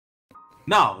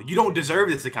No, you don't deserve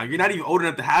this account. You're not even old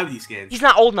enough to have these skins. He's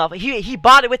not old enough. He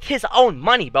bought it with his own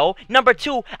money, bro. Number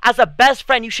two, as a best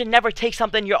friend, you should never take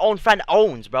something your own friend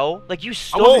owns, bro. Like, you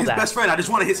stole that. I wasn't his best friend. I just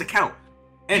wanted his account.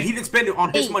 And he didn't spend it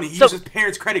on his money. He used his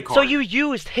parents' credit card. So you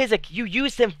used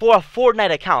him for a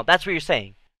Fortnite account. That's what you're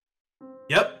saying.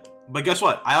 Yep. But guess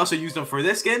what? I also used him for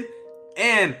this skin,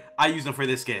 and I used him for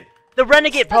this skin. The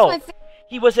Renegade, bro.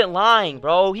 He wasn't lying,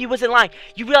 bro. He wasn't lying.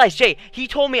 You realize, Jay, he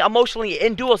told me emotionally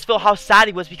in Duelsville how sad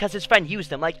he was because his friend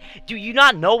used him. Like, do you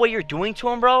not know what you're doing to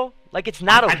him, bro? Like, it's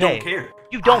not okay. I don't care.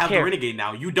 You don't care. I have the Renegade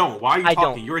now. You don't. Why are you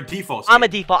talking? You're a default skin. I'm a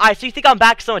default. Alright, so you think I'm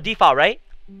back to a default, right?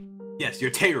 Yes,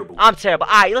 you're terrible. I'm terrible.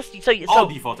 Alright, all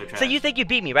defaults are trash. So you think you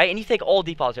beat me, right? And you think all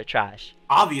defaults are trash.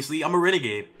 Obviously, I'm a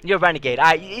Renegade. You're a Renegade.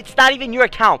 Alright, it's not even your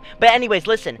account. But anyways,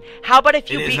 listen. How about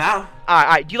if you beat... It is now.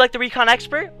 Alright, do you like the Recon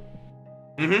Expert?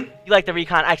 Mm-hmm. You like the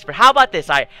Recon Expert. How about this?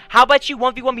 Alright, how about you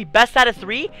 1v1 me best out of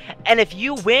 3? And if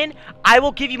you win, I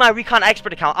will give you my Recon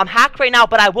Expert account. I'm hacked right now,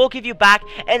 but I will give you back.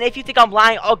 And if you think I'm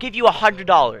lying, I'll give you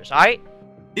 $100. Alright?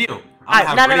 Deal.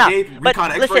 No.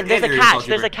 But listen, there's a catch.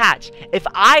 There's a catch. If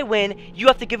I win, you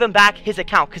have to give him back his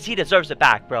account because he deserves it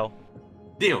back, bro.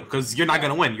 Deal, because you're not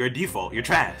gonna win. You're a default. You're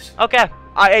trash. Okay.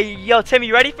 Alright, yo, Timmy,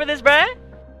 you ready for this, bruh?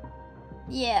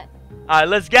 Yeah. Alright,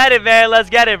 let's get it, man. Let's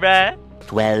get it, bruh.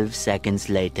 12 seconds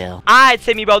later. Alright,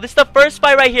 Timmy, bro. This is the first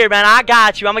fight right here, man. I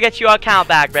got you. I'm gonna get your account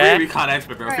back, bruh. Free Recon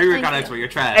Expert, bro. Free Recon Expert. You're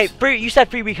trash. Hey, free. You said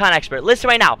free Recon Expert. Listen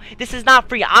right now. This is not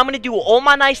free. I'm gonna do all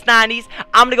my nice 90s.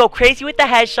 I'm gonna go crazy with the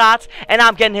headshots, and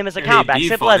I'm getting him his account back.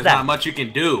 Simple as that. There's not much you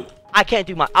can do. I can't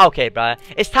do my... Okay, bruh.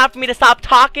 It's time for me to stop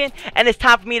talking, and it's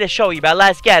time for me to show you, bruh.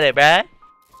 Let's get it, bruh.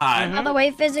 By the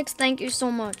way, Physics, thank you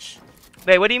so much.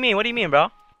 Wait, what do you mean? What do you mean, bro?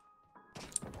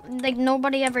 Like,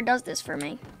 nobody ever does this for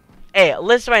me. Hey,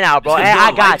 listen right now, bro. Hey,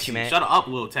 I got you, man. Shut up,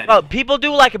 little Teddy. Bro, people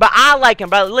do like it, but I like him,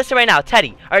 bro. Listen right now,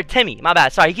 Teddy. Or Timmy, my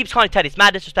bad. Sorry, he keeps calling Teddy. It's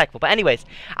mad disrespectful. But anyways,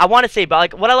 I want to say, bro,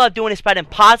 like, what I love doing is spreading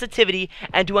positivity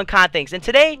and doing kind things. And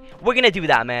today, we're going to do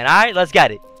that, man. Alright, let's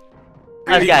get it.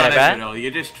 Let's get it, bro.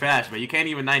 You're just trash, bro. You can't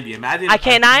even 90. Imagine. I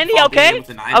can't 90?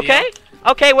 Okay.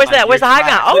 Okay, where's that? Where's the high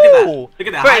ground? Oh! Look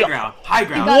at that high ground. High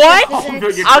ground. What?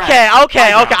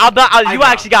 Okay. You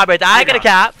actually got it right there. I ain't gonna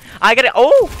cap. I get it.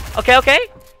 Oh! Okay.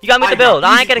 You got me with the build.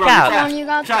 I ain't gonna cap.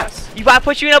 You I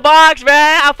put you in a box, bruh.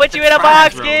 I put you in a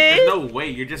box, kid. There's no way.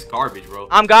 You're just garbage, bro.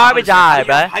 I'm garbage, alright,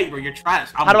 bruh. You're trash.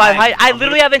 How do I hide? I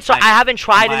literally haven't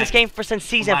tried in this game since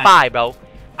season 5, bro.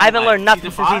 I haven't learned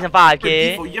nothing since season 5,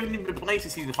 kid. You haven't even been playing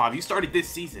since season 5. You started this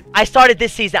season. I started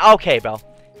this season. Okay, bro.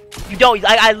 You don't.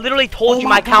 I literally told you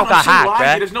my account got hacked,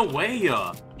 bruh. There's no way.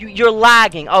 You're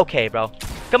lagging. Okay, bro.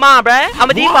 Come on, bruh. I'm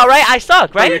a default, right? I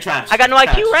suck, right? I got no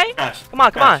IQ, right? Come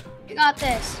on. You got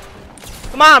this.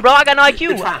 Come on, bro. I got no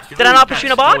IQ. Did I not put you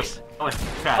in a box?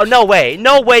 Oh, no way.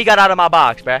 No way you got out of my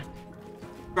box, bruh.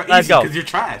 Let's go. Because you're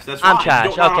trash. That's why. I'm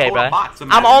trash. Okay, bro.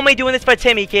 I'm only doing this for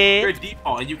Timmy, kid. You're a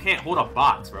default and you can't hold a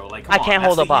box, bro. Like, I can't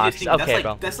hold a box. Okay,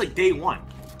 bro. That's like day 1.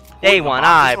 Day 1,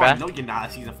 alright, bro. No, you're not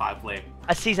a season 5 player.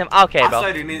 A season. Okay, bro. I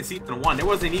started in season 1. There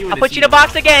wasn't even. I put you in the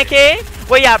box again, kid.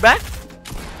 Where you at, bro?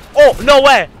 Oh, no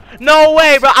way. No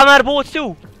way, bro. I'm out of bullets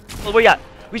too. Oh, where you at?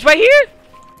 He's right here.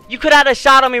 You could have had a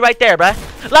shot on me right there, bro.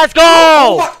 Let's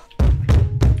go.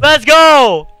 Let's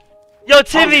go. Yo,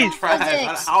 Timmy.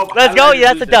 Let's go.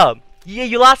 Yeah, that's a dub. Yeah,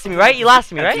 you lost to me, right? You lost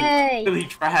to me, right? Hey. Really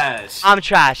trash. I'm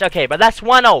trash. Okay, but that's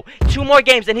 1-0. 2 more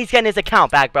games and he's getting his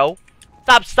account back, bro.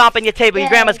 Stop stomping your table. Your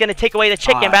grandma's gonna take away the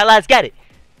chicken, bro. Let's get it.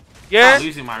 I'm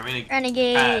losing my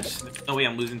Renegade. There's no way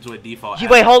I'm losing to a default.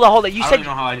 Wait, hold on. You said. I don't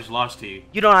know how I just lost to you.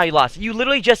 You don't know how you lost. You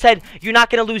literally just said you're not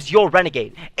gonna lose your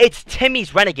Renegade. It's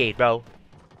Timmy's Renegade, bro.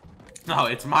 No,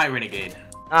 it's my Renegade.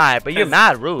 Alright, but you're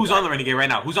mad rude. Who's on the Renegade right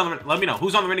now? Let me know.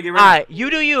 Who's on the Renegade right now? Alright, you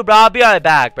do you, bro. I'll be right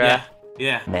back, bro.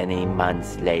 Yeah. Many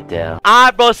months later.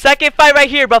 Alright, bro. Second fight right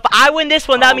here, bro. If I win this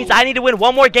one, that means I need to win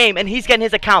 1 more game, and he's getting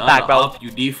his account back, bro.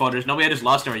 You default. There's no way I just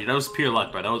lost already. That was pure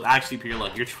luck, bro. That was actually pure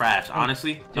luck. You're trash.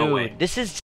 Honestly, no way. This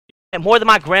is more than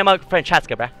my grandma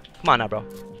Francesca, bro. Come on now, bro.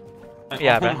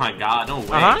 Yeah, bro. Oh my god, no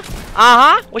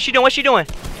way. What's she doing?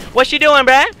 What's she doing,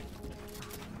 bro?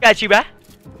 Got you, bro.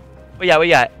 Where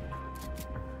you at?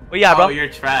 Bro? Oh, you're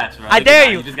trash, bro. I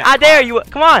dare you. I dare you.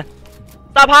 Come on.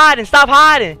 Stop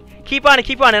hiding. Keep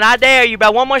running. I dare you,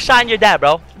 bro. 1 more shot and you're dead,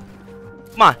 bro.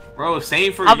 Come on. Bro,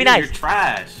 same for I'll you. be nice. You're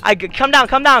trash. Come down.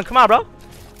 Come on, bro.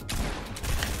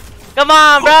 Come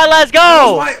on, bro. Let's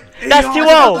go. That's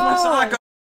 2-0. I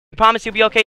promise you'll be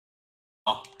okay.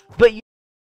 But you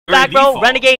back, bro.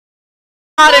 Renegade.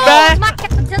 Got it,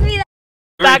 bro.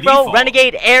 Back, bro.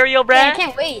 Renegade aerial, bro. I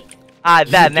can't wait. I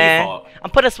bet, man. I'm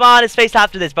putting a smile on his face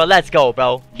after this, bro. Let's go,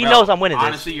 bro. He knows I'm winning this.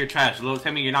 Honestly, you're trash. Little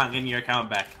Timmy, you're not getting your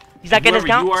account back. He's not getting his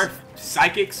account? You are,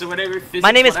 psychics or whatever. Physics,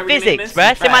 My name is whatever your Physics, is, bruh.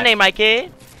 you Say my trash. name right,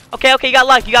 kid. Okay, you got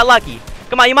lucky,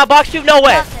 Come on, you my box too? No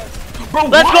way. Got this. Bro,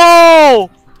 Let's what?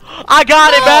 go. I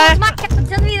got it, No, bruh. it's my account.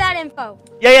 Tell me that info.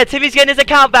 Yeah, Timmy's getting his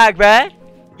account back, bruh.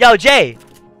 Yo, Jay.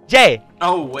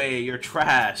 No way, you're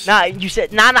trash. Nah, you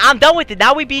said, nah, I'm done with it.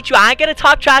 Now we beat you. I ain't gonna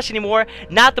talk trash anymore.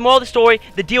 Not the moral of the story.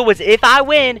 The deal was if I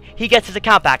win, he gets his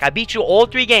account back. I beat you all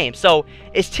 3 games. So,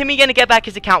 is Timmy gonna get back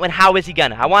his account, and how is he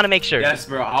gonna? I wanna make sure. Yes,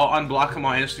 bro. I'll unblock him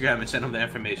on Instagram and send him the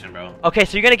information, bro. Okay,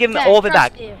 so you're gonna give him Yeah, all of it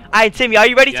back. trust you. Alright, Timmy, are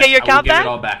you ready to Yes, get your I will account give back? it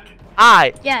all back.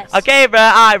 Alright. Yes. Okay, bro.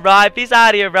 Alright, bro. Peace out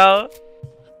of here, bro. Alright,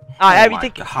 Oh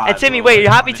everything. my God, And Timmy, bro, wait, are you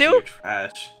I happy promise too? you're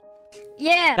trash.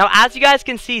 Yeah. Now, as you guys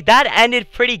can see, that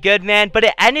ended pretty good, man. But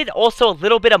it ended also a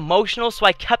little bit emotional, so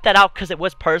I kept that out because it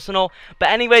was personal. But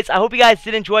anyways, I hope you guys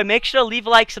did enjoy. Make sure to leave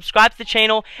a like, subscribe to the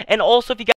channel, and also if you guys